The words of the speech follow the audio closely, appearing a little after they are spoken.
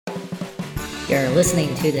You're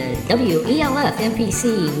listening to the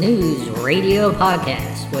WELF-NPC News Radio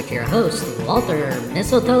Podcast with your host, Walter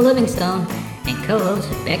Mistletoe Livingstone, and co-host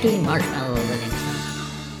Becky Marshmallow Livingstone.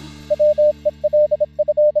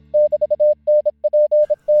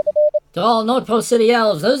 To all North Pole City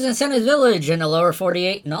elves, those in Santa's Village in the lower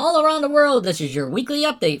 48 and all around the world, this is your weekly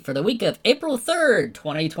update for the week of April 3rd,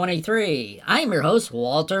 2023. I'm your host,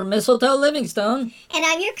 Walter Mistletoe Livingstone. And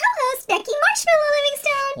I'm your co-host, Becky Marshmallow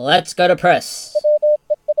Livingstone. Let's go to press.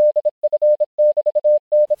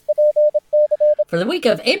 For the week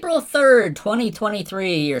of April 3rd,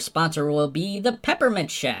 2023, your sponsor will be the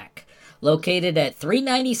Peppermint Shack. Located at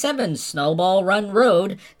 397 Snowball Run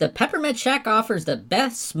Road, the Peppermint Shack offers the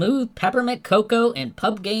best smooth peppermint cocoa and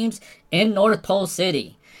pub games in North Pole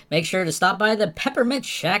City. Make sure to stop by the Peppermint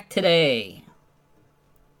Shack today.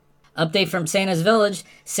 Update from Santa's Village.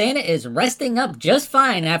 Santa is resting up just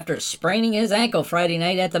fine after spraining his ankle Friday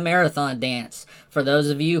night at the marathon dance. For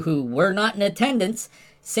those of you who were not in attendance,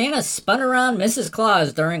 Santa spun around Mrs.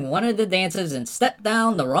 Claus during one of the dances and stepped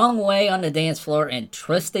down the wrong way on the dance floor and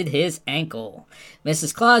twisted his ankle.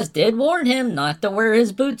 Mrs. Claus did warn him not to wear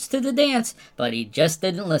his boots to the dance, but he just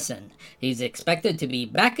didn't listen. He's expected to be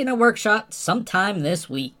back in a workshop sometime this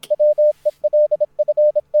week.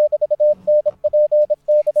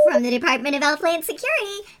 From the Department of Elfland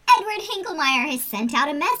Security, Edward Hinklemeyer has sent out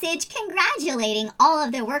a message congratulating all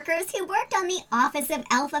of the workers who worked on the Office of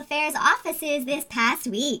Elf Affairs offices this past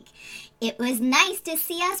week. "It was nice to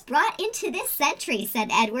see us brought into this century,"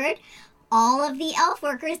 said Edward. "All of the elf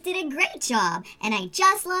workers did a great job, and I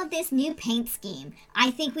just love this new paint scheme.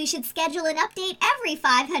 I think we should schedule an update every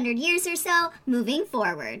 500 years or so moving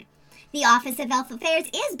forward." The Office of Elf Affairs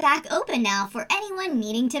is back open now for anyone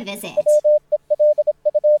needing to visit.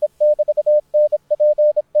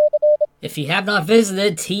 If you have not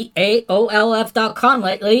visited TAOLF.com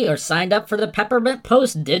lately or signed up for the Peppermint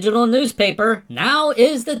Post digital newspaper, now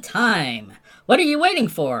is the time. What are you waiting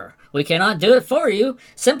for? We cannot do it for you.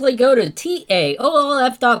 Simply go to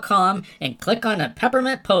TAOLF.com and click on the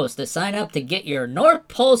Peppermint Post to sign up to get your North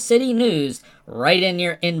Pole City news right in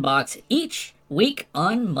your inbox each week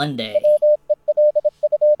on Monday.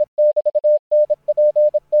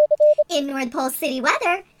 In North Pole City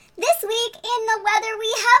weather, this week in the weather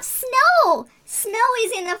we have snow. Snow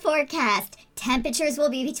is in the forecast. Temperatures will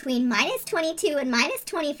be between minus 22 and minus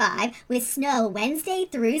 25 with snow Wednesday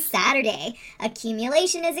through Saturday.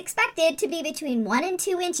 Accumulation is expected to be between 1 and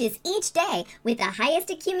 2 inches each day with the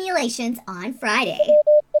highest accumulations on Friday.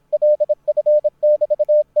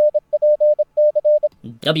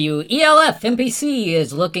 WELF-NPC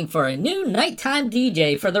is looking for a new nighttime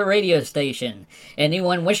DJ for the radio station.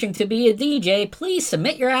 Anyone wishing to be a DJ, please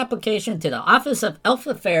submit your application to the Office of Elf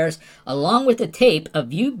Affairs along with a tape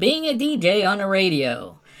of you being a DJ on the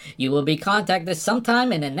radio. You will be contacted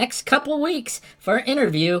sometime in the next couple weeks for an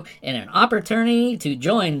interview and an opportunity to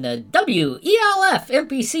join the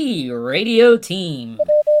WELF-NPC radio team.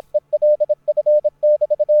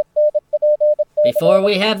 Before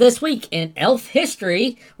we have this week in elf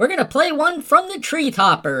history, we're going to play one from the Tree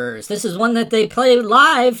Toppers. This is one that they played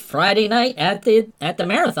live Friday night at the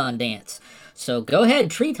marathon dance. So go ahead,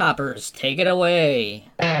 Tree Toppers, take it away.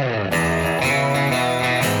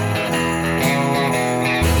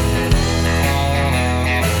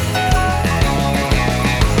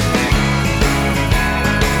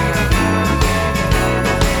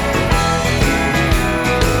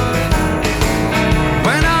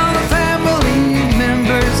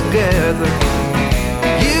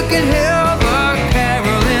 You can hear the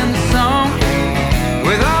caroling song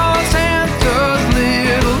with all Santa's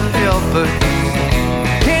little helpers.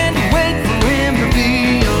 Can't wait for him to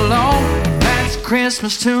be along. That's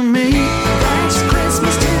Christmas to me. That's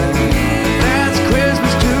Christmas to me. That's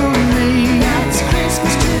Christmas to me. That's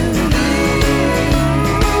Christmas to me.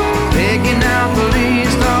 Picking out the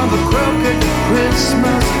leaves of the crooked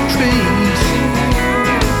Christmas trees.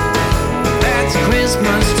 That's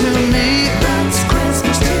Christmas to me. That's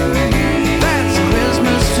Christmas to me. That's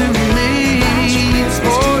Christmas to me.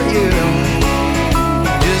 For you,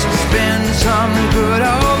 just to spend some good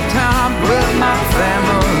old time with my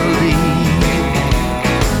family.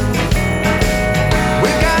 We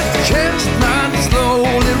got chestnuts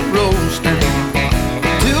slowly roasting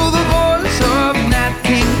to the voice of Nat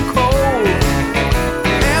King Cole.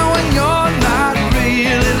 And when you're not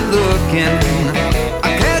really looking, I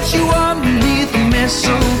catch you underneath the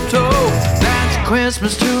mistletoe. That's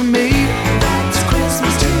Christmas to me. That's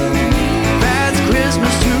Christmas to me. That's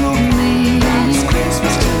Christmas to me. That's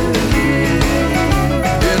Christmas to me.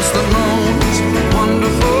 It's the most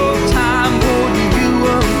wonderful time, wouldn't you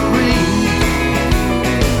agree?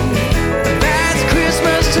 That's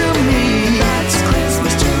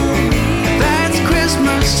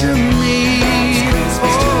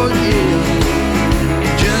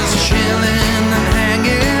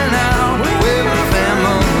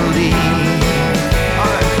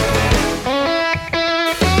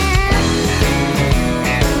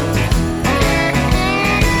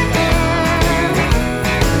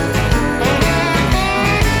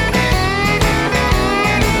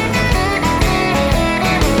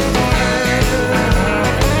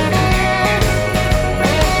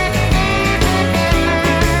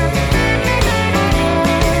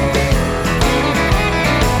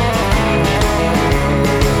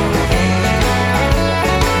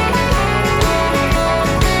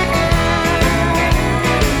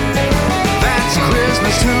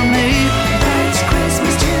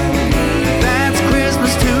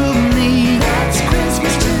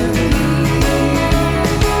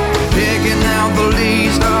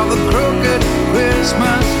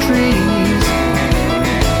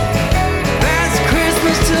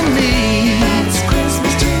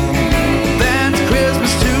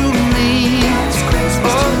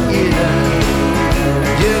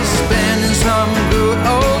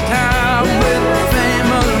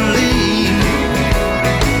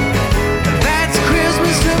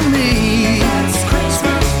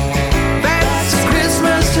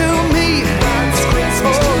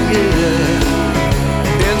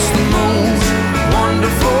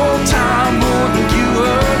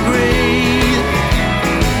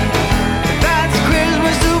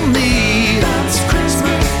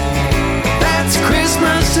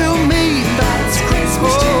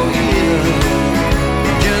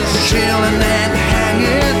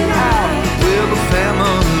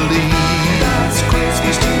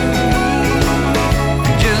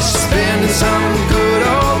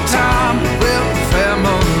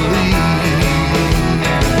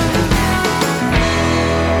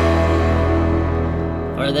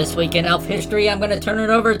this week in Elf history, I'm going to turn it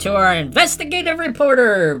over to our investigative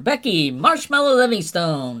reporter, Becky Marshmallow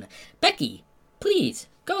Livingstone. Becky, please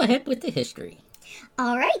go ahead with the history.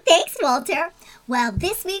 All right, thanks, Walter. Well,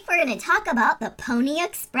 this week we're going to talk about the Pony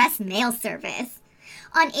Express mail service.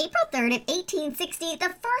 On April 3rd of 1860,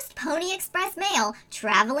 the first Pony Express mail,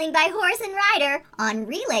 traveling by horse and rider on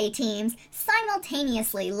relay teams,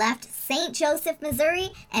 simultaneously left St. Joseph, Missouri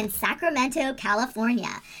and Sacramento, California.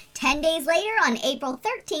 10 days later, on April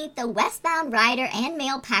 13th, the westbound rider and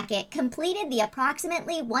mail packet completed the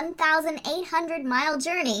approximately 1,800-mile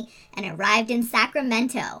journey and arrived in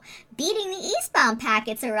Sacramento, beating the eastbound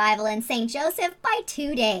packet's arrival in St. Joseph by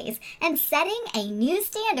 2 days and setting a new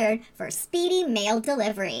standard for speedy mail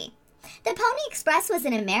delivery. The Pony Express was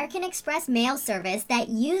an American Express mail service that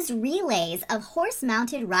used relays of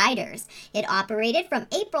horse-mounted riders. It operated from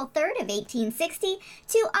April 3rd of 1860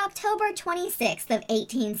 to October 26th of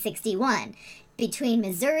 1861 between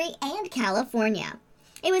Missouri and California.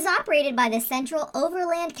 It was operated by the Central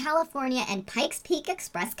Overland California and Pikes Peak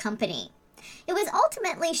Express Company. It was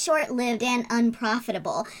ultimately short-lived and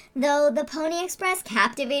unprofitable, though the Pony Express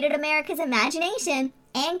captivated America's imagination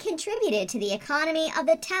and contributed to the economy of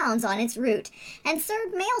the towns on its route, and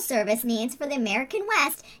served mail service needs for the American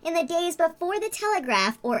West in the days before the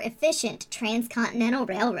telegraph or efficient transcontinental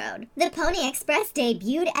railroad. The Pony Express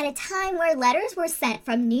debuted at a time where letters were sent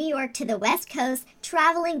from New York to the West Coast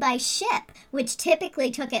traveling by ship, which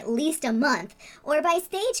typically took at least a month, or by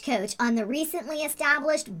stagecoach on the recently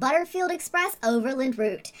established Butterfield Express overland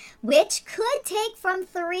route, which could take from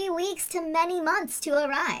 3 weeks to many months to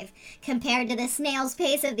arrive. Compared to the snail's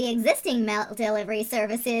pace of the existing mail delivery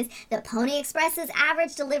services, the Pony Express's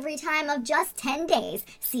average delivery time of just 10 days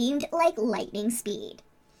seemed like lightning speed.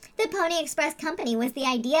 The Pony Express Company was the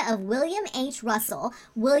idea of William H. Russell,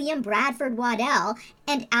 William Bradford Waddell,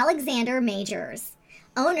 and Alexander Majors,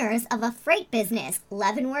 owners of a freight business,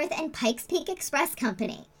 Leavenworth and Pikes Peak Express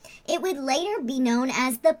Company. It would later be known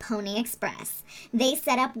as the Pony Express. They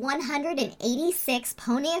set up 186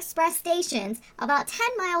 Pony Express stations about 10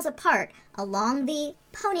 miles apart along the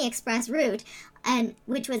Pony Express route,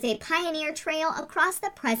 which was a pioneer trail across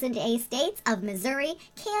the present-day states of Missouri,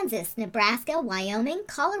 Kansas, Nebraska, Wyoming,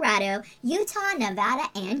 Colorado, Utah, Nevada,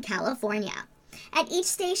 and California. At each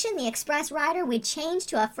station, the express rider would change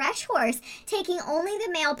to a fresh horse, taking only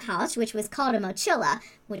the mail pouch, which was called a mochila,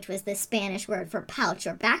 which was the Spanish word for pouch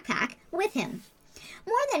or backpack, with him.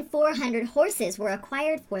 More than 400 horses were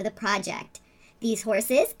acquired for the project. These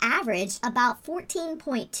horses averaged about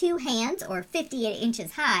 14.2 hands, or 58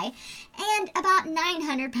 inches high, and about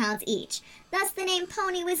 900 pounds each. Thus, the name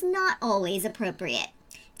pony was not always appropriate.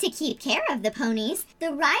 To keep care of the ponies,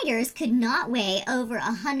 the riders could not weigh over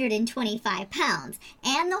 125 pounds,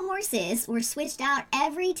 and the horses were switched out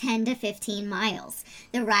every 10 to 15 miles.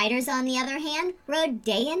 The riders, on the other hand, rode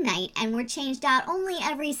day and night and were changed out only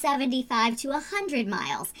every 75 to 100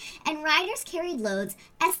 miles, and riders carried loads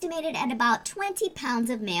estimated at about 20 pounds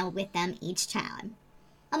of mail with them each time.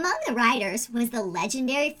 Among the riders was the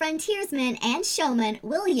legendary frontiersman and showman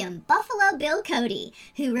William Buffalo Bill Cody,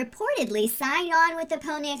 who reportedly signed on with the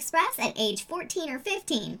Pony Express at age 14 or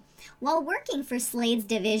 15. While working for Slade's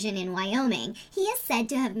division in Wyoming, he is said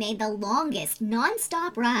to have made the longest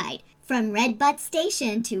non-stop ride from Red Butte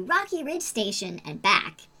Station to Rocky Ridge Station and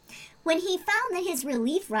back, when he found that his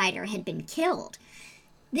relief rider had been killed.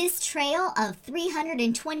 This trail of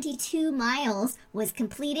 322 miles was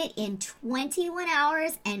completed in 21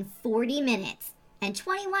 hours and 40 minutes, and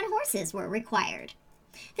 21 horses were required.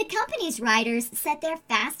 The company's riders set their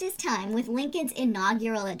fastest time with Lincoln's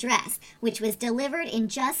inaugural address, which was delivered in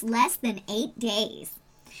just less than 8 days.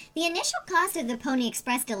 The initial cost of the Pony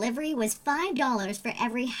Express delivery was $5 for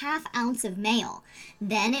every half ounce of mail.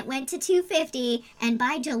 Then it went to $2.50, and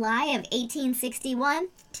by July of 1861,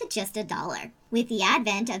 to just $1. With the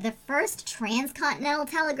advent of the first transcontinental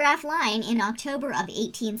telegraph line in October of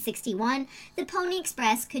 1861, the Pony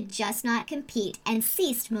Express could just not compete and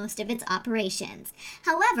ceased most of its operations.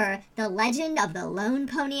 However, the legend of the lone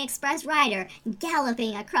Pony Express rider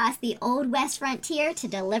galloping across the Old West frontier to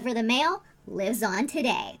deliver the mail lives on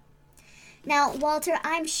today. Now, Walter,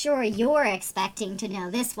 I'm sure you're expecting to know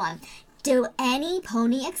this one. Do any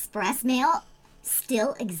Pony Express mail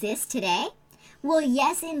still exist today? Well,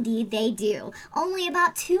 yes, indeed they do. Only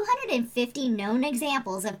about 250 known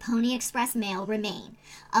examples of Pony Express mail remain.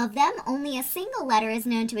 Of them, only a single letter is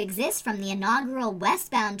known to exist from the inaugural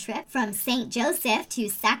westbound trip from St. Joseph to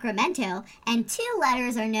Sacramento, and 2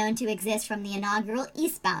 letters are known to exist from the inaugural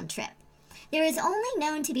eastbound trip. There is only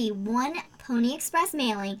known to be one Pony Express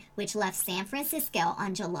mailing which left San Francisco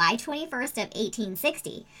on July 21st of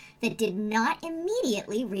 1860 that did not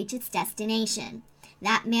immediately reach its destination.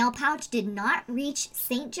 That mail pouch did not reach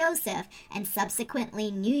St. Joseph and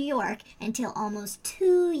subsequently New York until almost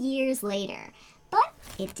 2 years later. But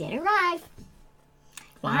it did arrive.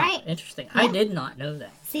 Wow, All right. Interesting. Yeah. I did not know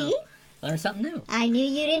that. See? So, learn something new. I knew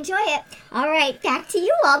you'd enjoy it. All right, back to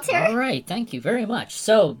you, Walter. All right, thank you very much.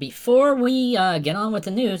 So, before we get on with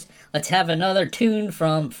the news, let's have another tune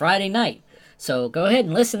from Friday night. So, go ahead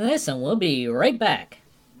and listen to this, and we'll be right back.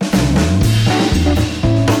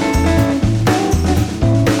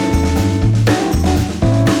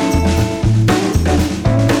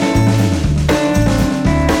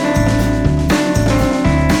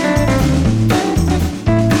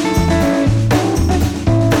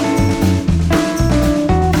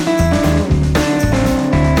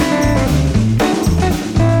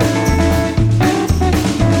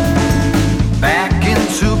 Back in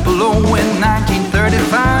Tupelo in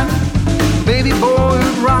 1935, baby boy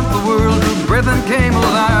who rocked the world, whose rhythm came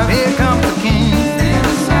alive. Here comes the king. Stand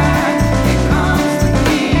aside. Here comes the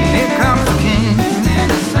king. Here comes the king.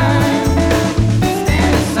 Stand aside.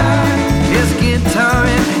 Stand aside. His guitar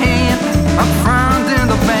in hand, up front in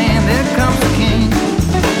the band. Here comes the king.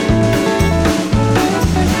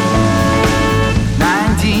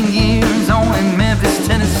 19 years old in Memphis,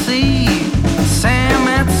 Tennessee. Sam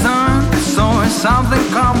and son saw something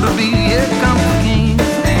come to be. Here comes the king.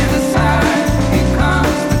 Stand aside. Here comes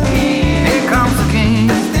the king. Here comes the king.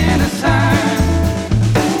 Stand aside.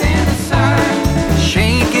 Stand aside.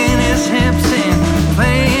 Shaking his hips and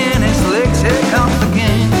playing his licks. Here comes the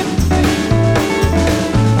king.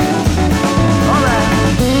 All right.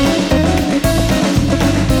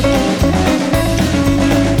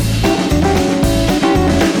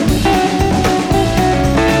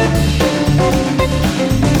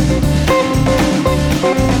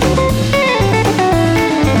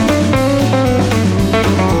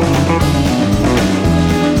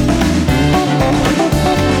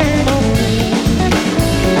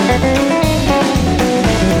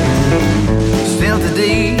 Still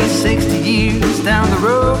today, 60 years down the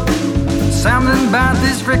road, something about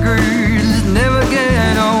this record is never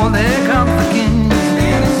getting old. Here comes the king.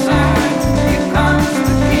 Stand aside. Here comes the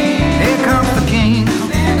king. Here comes the king.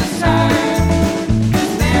 Stand aside.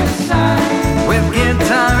 Stand aside. With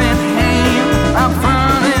guitar in hand, up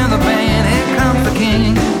front in the band. Here comes the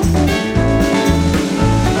king.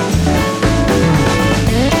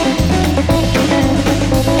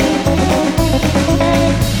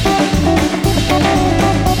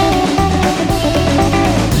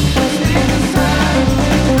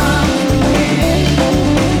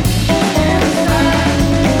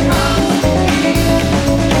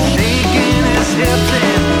 Shaking his hips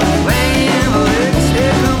and playing the licks.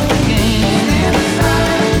 Here comes the king. Stand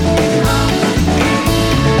aside. Here comes the king.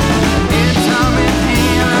 Guitar in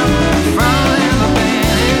hand, up front in the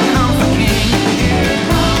band. Here comes the king. Here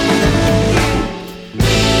comes the king.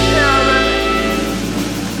 Yeah, right.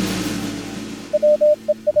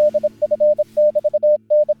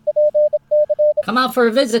 Come out for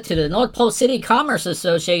a visit to the North Pole City Commerce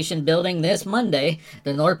Association building this Monday.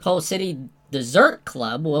 The North Pole City Dessert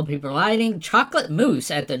Club will be providing chocolate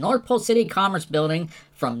mousse at the North Pole City Commerce building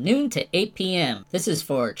from noon to 8 p.m. This is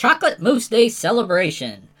for Chocolate Mousse Day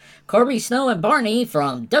celebration. Corby Snow and Barney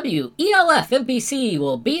from WELF-NPC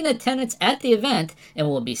will be in attendance at the event and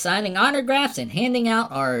will be signing autographs and handing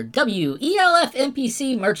out our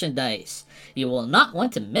WELF-NPC merchandise. You will not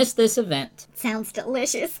want to miss this event. Sounds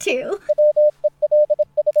delicious, too.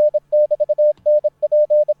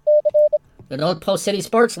 The North Pole City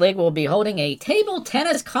Sports League will be holding a table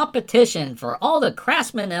tennis competition for all the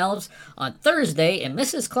Craftsman Elves on Thursday in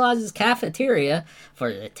Mrs. Claus's cafeteria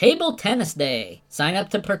for the Table Tennis Day. Sign up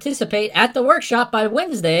to participate at the workshop by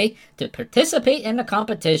Wednesday to participate in the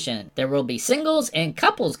competition. There will be singles and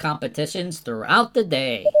couples competitions throughout the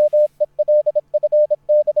day.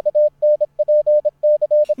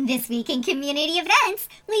 This week in community events,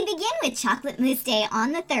 we begin with Chocolate Mousse Day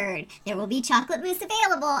on the 3rd. There will be chocolate mousse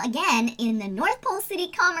available again in the North Pole City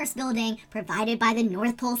Commerce Building, provided by the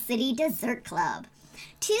North Pole City Dessert Club.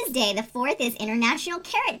 Tuesday, the 4th, is International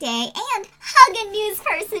Carrot Day and Hug a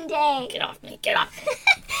Newsperson Day. Get off me, get off me.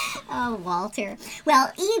 Oh, Walter.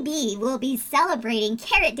 Well, EB will be celebrating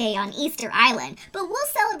Carrot Day on Easter Island, but we'll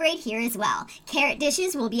celebrate here as well. Carrot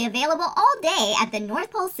dishes will be available all day at the North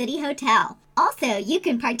Pole City Hotel. Also, you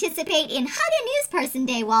can participate in Hug a Newsperson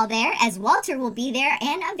Day while there, as Walter will be there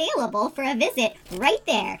and available for a visit right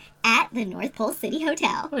there at the North Pole City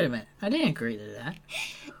Hotel. Wait a minute, I didn't agree to that.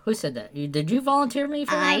 Who said that? Did you volunteer me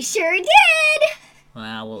for that? I sure did!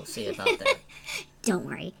 Well, we'll see about that. Don't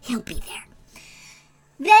worry, he'll be there.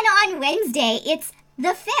 Then on Wednesday, it's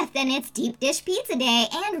the 5th, and it's Deep Dish Pizza Day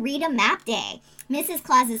and Read a Map Day. Mrs.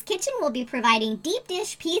 Claus's Kitchen will be providing deep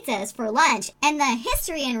dish pizzas for lunch, and the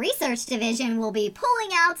History and Research Division will be pulling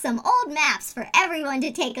out some old maps for everyone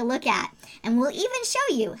to take a look at, and we'll even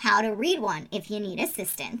show you how to read one if you need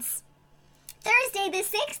assistance. Thursday the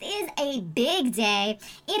 6th is a big day.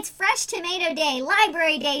 It's Fresh Tomato Day,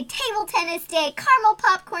 Library Day, Table Tennis Day, Caramel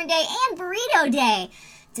Popcorn Day, and Burrito Day.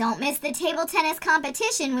 Don't miss the table tennis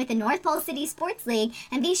competition with the North Pole City Sports League,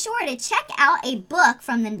 and be sure to check out a book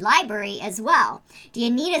from the library as well. Do you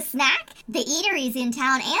need a snack? The eateries in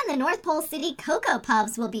town and the North Pole City Cocoa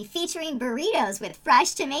Pubs will be featuring burritos with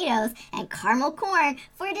fresh tomatoes and caramel corn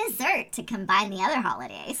for dessert to combine the other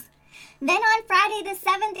holidays. Then on Friday the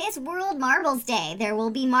 7th is World Marbles Day. There will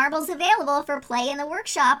be marbles available for play in the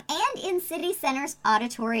workshop and in City Center's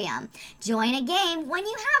auditorium. Join a game when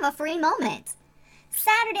you have a free moment.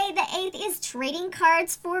 Saturday the 8th is Trading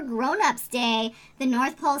Cards for Grown-Ups Day. The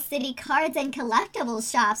North Pole City Cards and Collectibles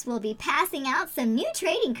shops will be passing out some new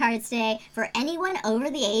trading cards today for anyone over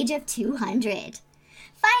the age of 200.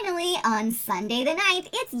 Finally, on Sunday the 9th,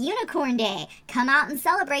 it's Unicorn Day. Come out and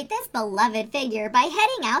celebrate this beloved figure by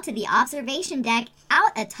heading out to the observation deck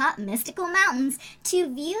out atop Mystical Mountains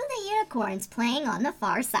to view the unicorns playing on the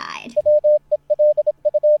far side.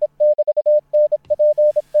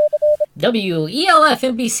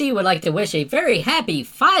 WELF-NPC would like to wish a very happy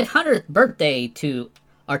 500th birthday to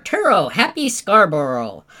Arturo Happy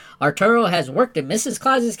Scarborough. Arturo has worked in Mrs.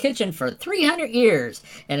 Claus's Kitchen for 300 years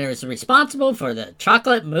and is responsible for the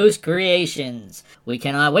chocolate mousse creations. We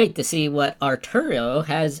cannot wait to see what Arturo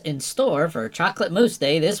has in store for Chocolate Mousse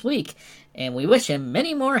Day this week, and we wish him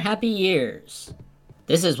many more happy years.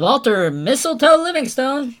 This is Walter Mistletoe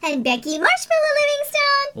Livingstone And Becky Marshmallow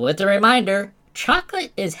Livingstone with a reminder,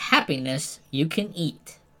 chocolate is happiness you can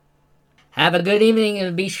eat. Have a good evening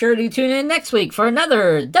and be sure to tune in next week for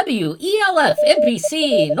another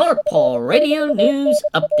WELF-NPC North Pole Radio News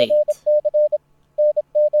Update.